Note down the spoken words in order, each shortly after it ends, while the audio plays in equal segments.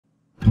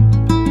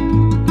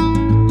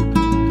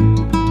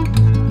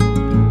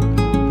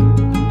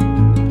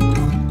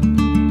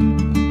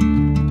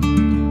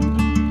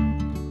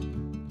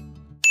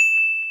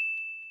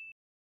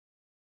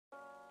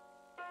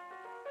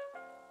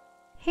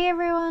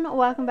everyone,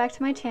 welcome back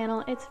to my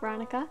channel. It's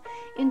Veronica.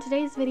 In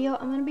today's video,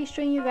 I'm going to be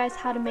showing you guys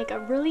how to make a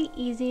really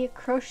easy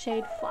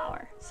crocheted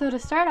flower. So to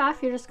start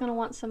off, you're just going to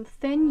want some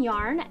thin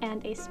yarn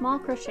and a small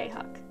crochet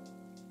hook.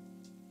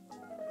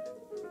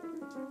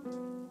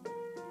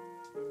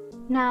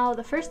 Now,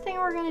 the first thing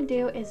we're going to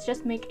do is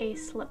just make a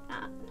slip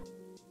knot.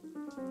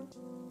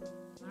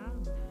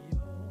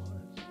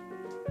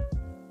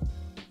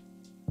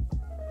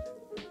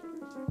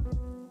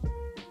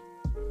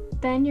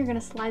 Then you're going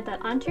to slide that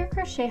onto your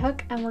crochet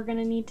hook and we're going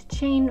to need to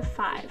chain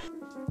 5.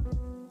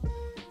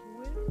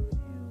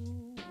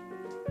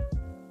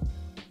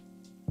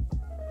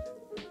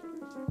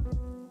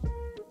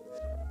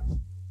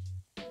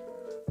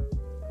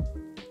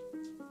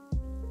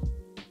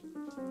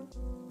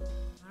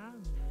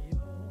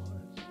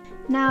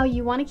 Now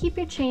you want to keep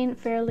your chain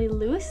fairly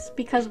loose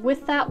because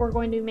with that we're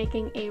going to be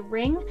making a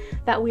ring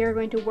that we are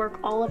going to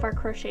work all of our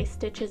crochet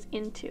stitches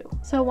into.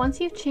 So once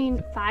you've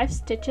chained 5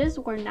 stitches,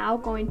 we're now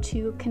going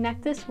to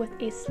connect this with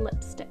a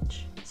slip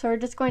stitch. So we're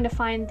just going to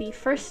find the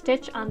first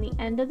stitch on the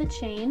end of the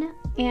chain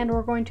and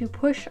we're going to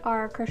push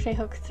our crochet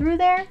hook through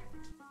there.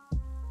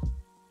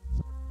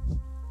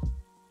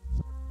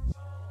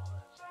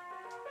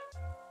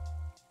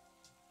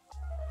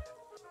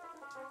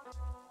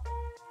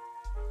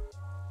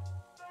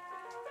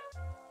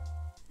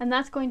 And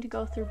that's going to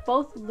go through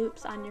both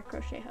loops on your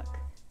crochet hook.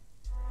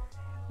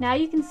 Now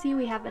you can see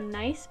we have a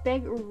nice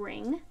big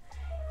ring,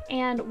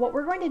 and what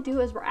we're going to do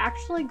is we're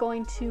actually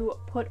going to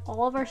put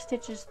all of our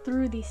stitches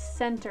through the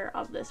center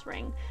of this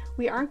ring.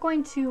 We aren't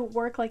going to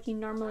work like you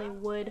normally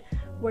would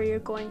where you're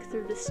going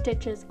through the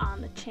stitches on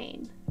the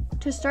chain.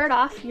 To start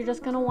off, you're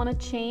just going to want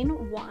to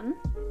chain 1,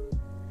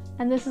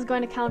 and this is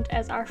going to count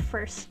as our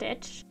first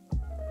stitch.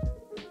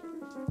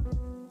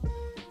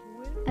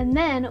 And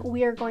then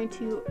we are going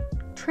to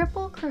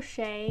triple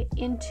crochet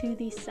into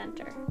the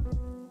center.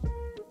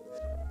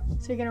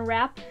 So you're going to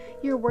wrap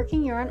your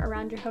working yarn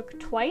around your hook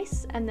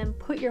twice and then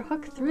put your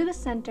hook through the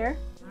center,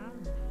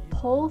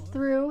 pull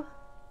through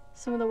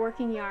some of the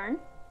working yarn.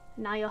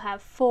 Now you'll have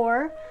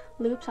 4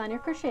 loops on your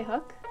crochet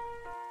hook.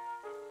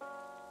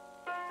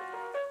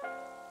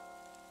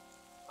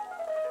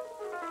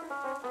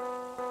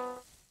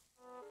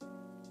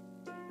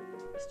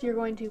 So you're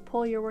going to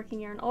pull your working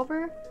yarn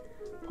over,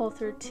 pull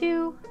through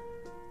 2,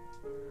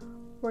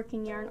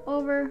 working yarn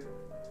over,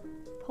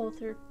 pull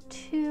through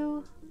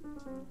 2,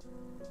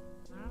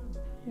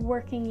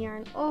 working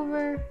yarn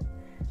over,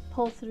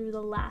 pull through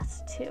the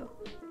last 2.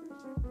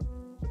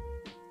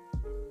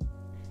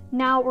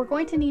 Now we're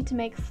going to need to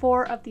make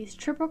 4 of these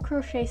triple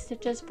crochet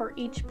stitches for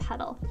each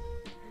petal.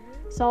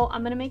 So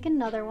I'm going to make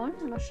another one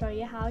and I'll show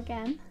you how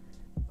again.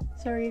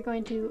 So you're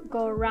going to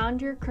go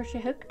around your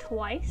crochet hook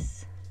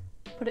twice,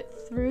 put it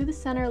through the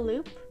center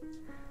loop,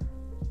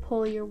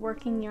 pull your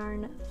working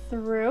yarn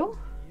through.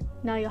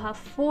 Now you'll have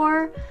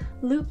 4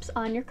 loops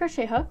on your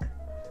crochet hook,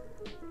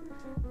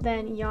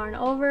 then yarn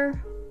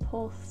over,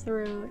 pull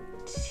through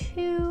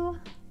 2,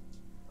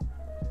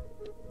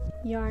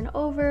 yarn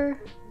over,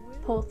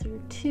 pull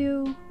through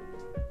 2,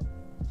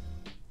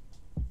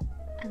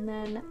 and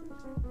then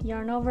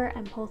yarn over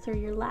and pull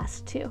through your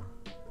last 2.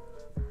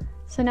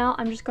 So now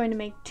I'm just going to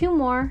make 2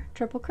 more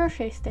triple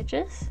crochet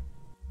stitches.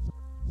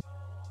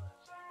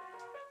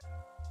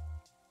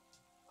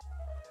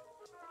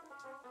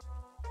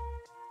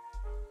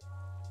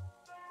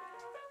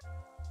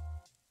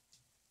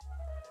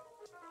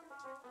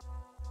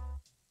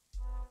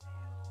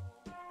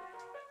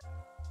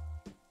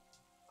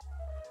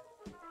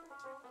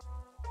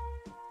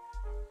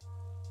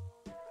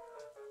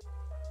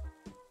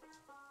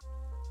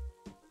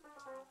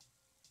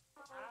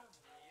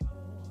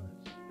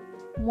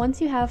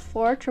 Once you have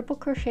 4 triple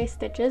crochet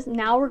stitches,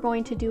 now we're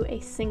going to do a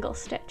single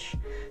stitch.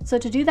 So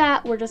to do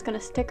that, we're just going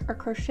to stick our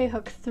crochet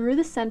hook through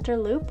the center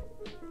loop,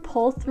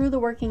 pull through the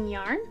working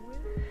yarn.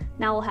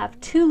 Now we'll have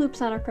 2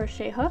 loops on our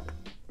crochet hook.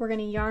 We're going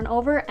to yarn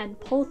over and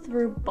pull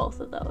through both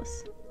of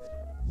those.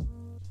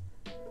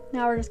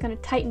 Now we're just going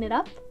to tighten it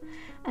up,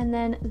 and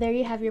then there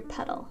you have your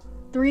petal.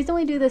 The reason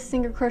we do this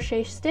single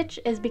crochet stitch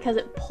is because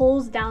it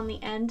pulls down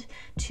the end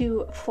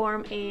to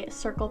form a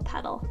circle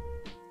petal.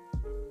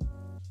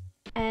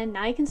 And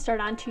now you can start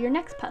on to your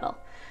next petal.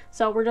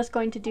 So we're just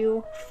going to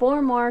do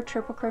 4 more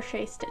triple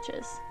crochet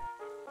stitches.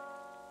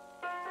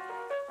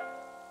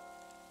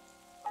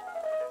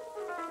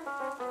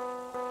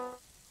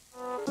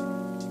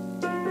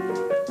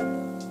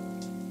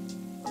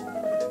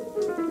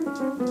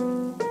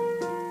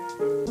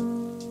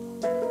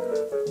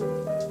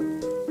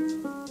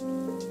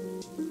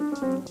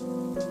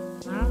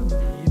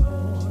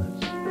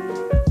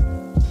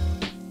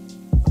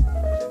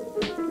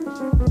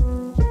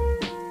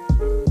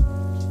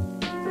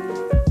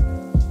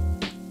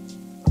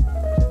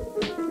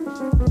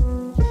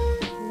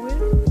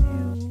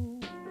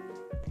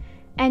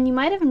 And you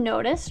might have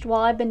noticed while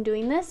I've been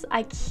doing this,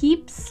 I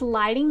keep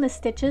sliding the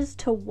stitches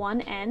to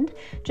one end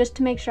just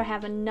to make sure I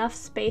have enough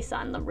space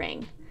on the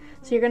ring.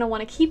 So you're going to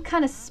want to keep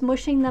kind of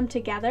smushing them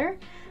together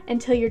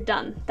until you're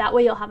done. That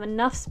way you'll have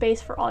enough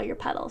space for all your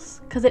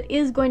petals, because it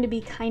is going to be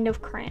kind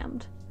of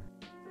crammed.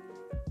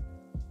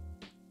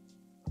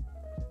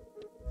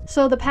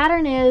 So the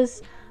pattern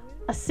is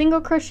a single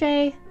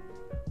crochet,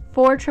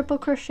 4 triple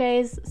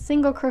crochets,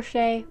 single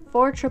crochet,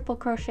 4 triple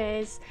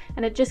crochets,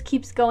 and it just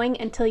keeps going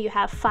until you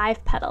have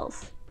 5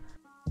 petals.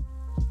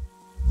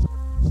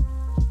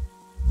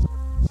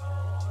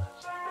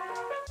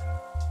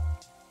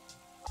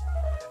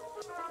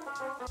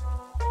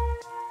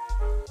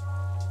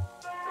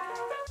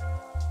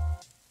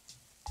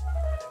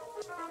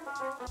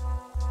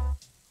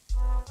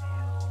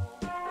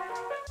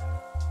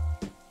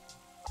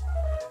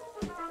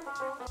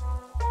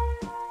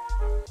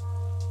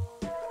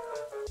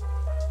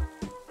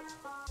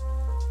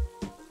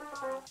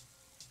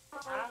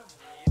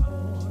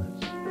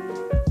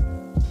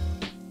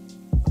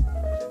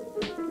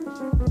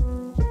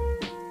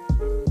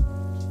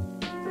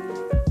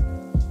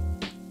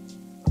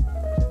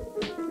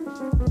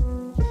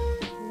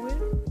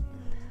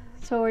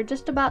 So we're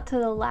just about to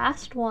the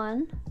last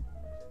one.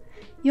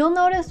 You'll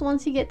notice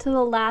once you get to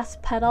the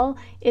last petal,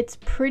 it's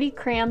pretty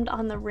crammed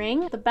on the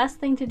ring. The best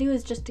thing to do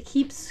is just to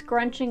keep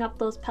scrunching up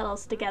those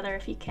petals together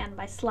if you can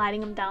by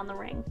sliding them down the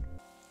ring.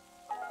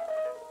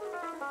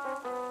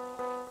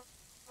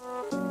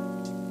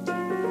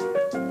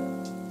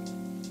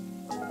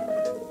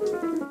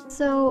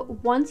 So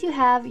once you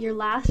have your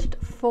last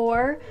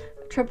 4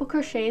 triple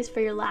crochets for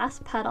your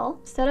last petal,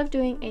 instead of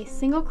doing a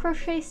single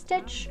crochet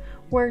stitch,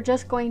 we're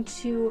just going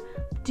to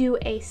do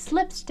a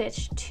slip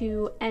stitch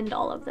to end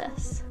all of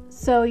this.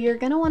 So you're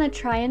going to want to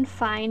try and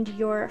find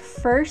your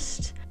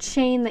first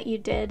chain that you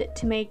did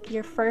to make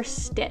your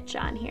first stitch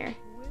on here.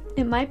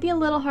 It might be a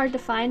little hard to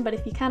find, but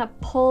if you kind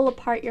of pull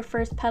apart your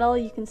first petal,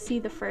 you can see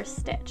the first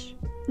stitch.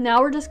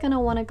 Now we're just going to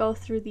want to go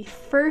through the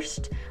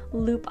first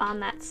loop on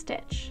that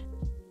stitch.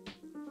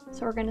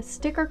 So we're going to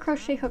stick our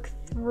crochet hook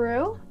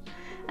through,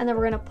 and then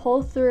we're going to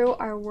pull through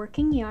our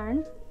working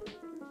yarn.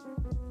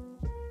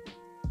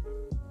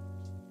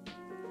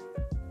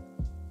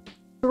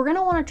 We're going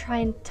to want to try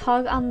and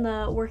tug on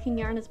the working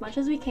yarn as much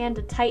as we can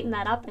to tighten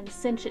that up and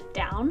cinch it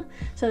down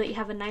so that you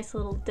have a nice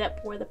little dip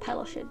where the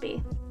petal should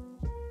be.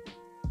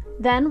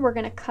 Then we're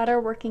going to cut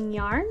our working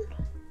yarn,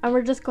 and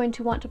we're just going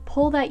to want to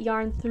pull that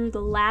yarn through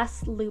the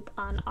last loop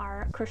on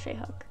our crochet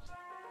hook.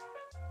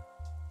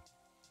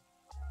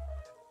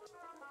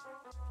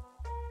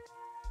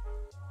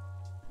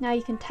 Now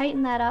you can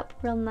tighten that up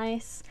real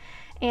nice,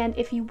 and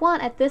if you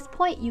want at this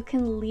point you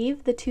can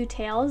leave the 2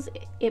 tails.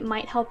 It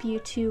might help you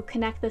to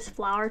connect this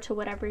flower to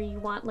whatever you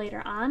want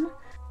later on.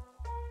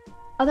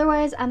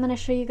 Otherwise, I'm going to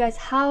show you guys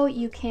how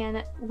you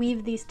can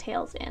weave these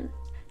tails in.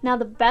 Now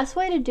the best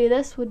way to do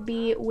this would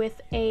be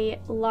with a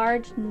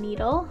large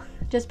needle,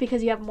 just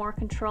because you have more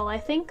control, I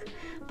think,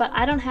 but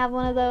I don't have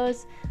one of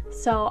those,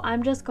 so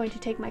I'm just going to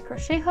take my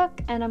crochet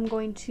hook and I'm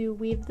going to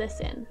weave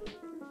this in.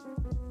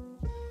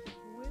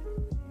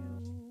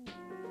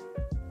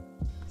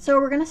 So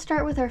we're going to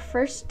start with our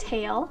first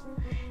tail,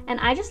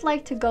 and I just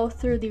like to go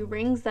through the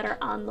rings that are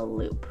on the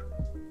loop.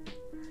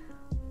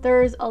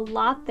 There's a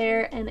lot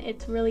there and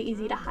it's really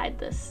easy to hide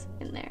this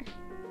in there.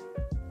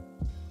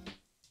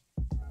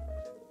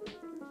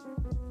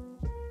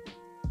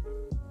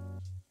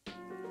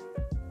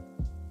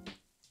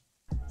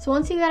 So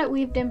once you got it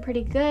weaved in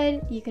pretty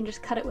good, you can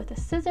just cut it with the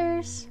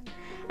scissors,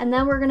 and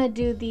then we're going to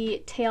do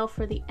the tail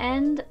for the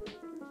end.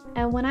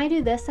 And when I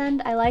do this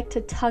end, I like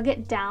to tug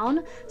it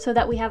down so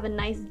that we have a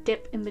nice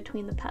dip in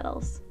between the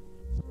petals.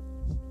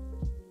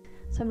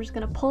 So I'm just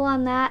going to pull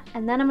on that,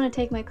 and then I'm going to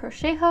take my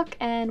crochet hook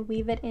and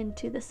weave it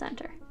into the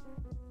center.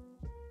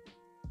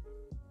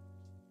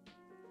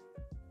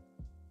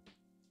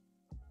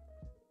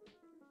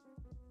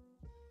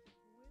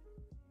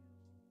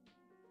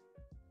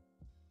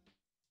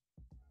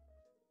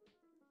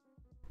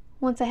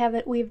 Once I have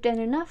it weaved in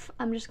enough,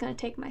 I'm just going to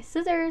take my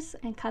scissors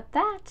and cut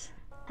that.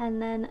 And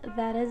then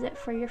that is it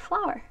for your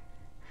flower.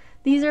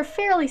 These are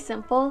fairly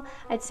simple.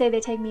 I'd say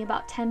they take me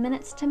about 10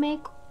 minutes to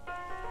make.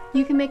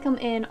 You can make them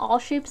in all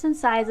shapes and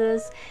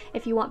sizes.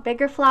 If you want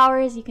bigger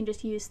flowers, you can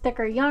just use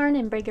thicker yarn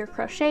and bigger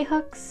crochet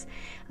hooks.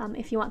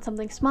 If you want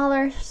something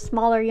smaller,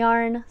 smaller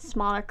yarn,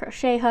 smaller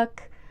crochet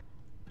hook.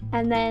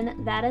 And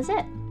then that is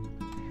it.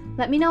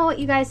 Let me know what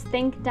you guys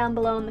think down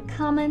below in the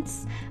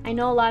comments. I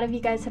know a lot of you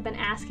guys have been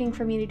asking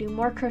for me to do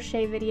more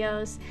crochet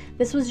videos.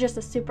 This was just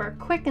a super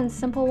quick and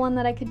simple one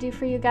that I could do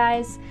for you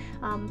guys.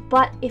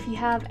 But if you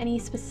have any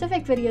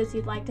specific videos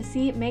you'd like to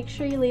see, make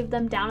sure you leave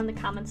them down in the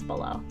comments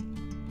below.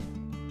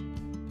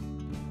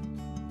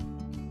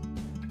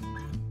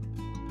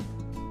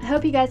 I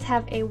hope you guys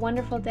have a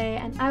wonderful day,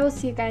 and I will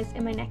see you guys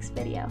in my next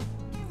video.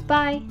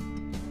 Bye!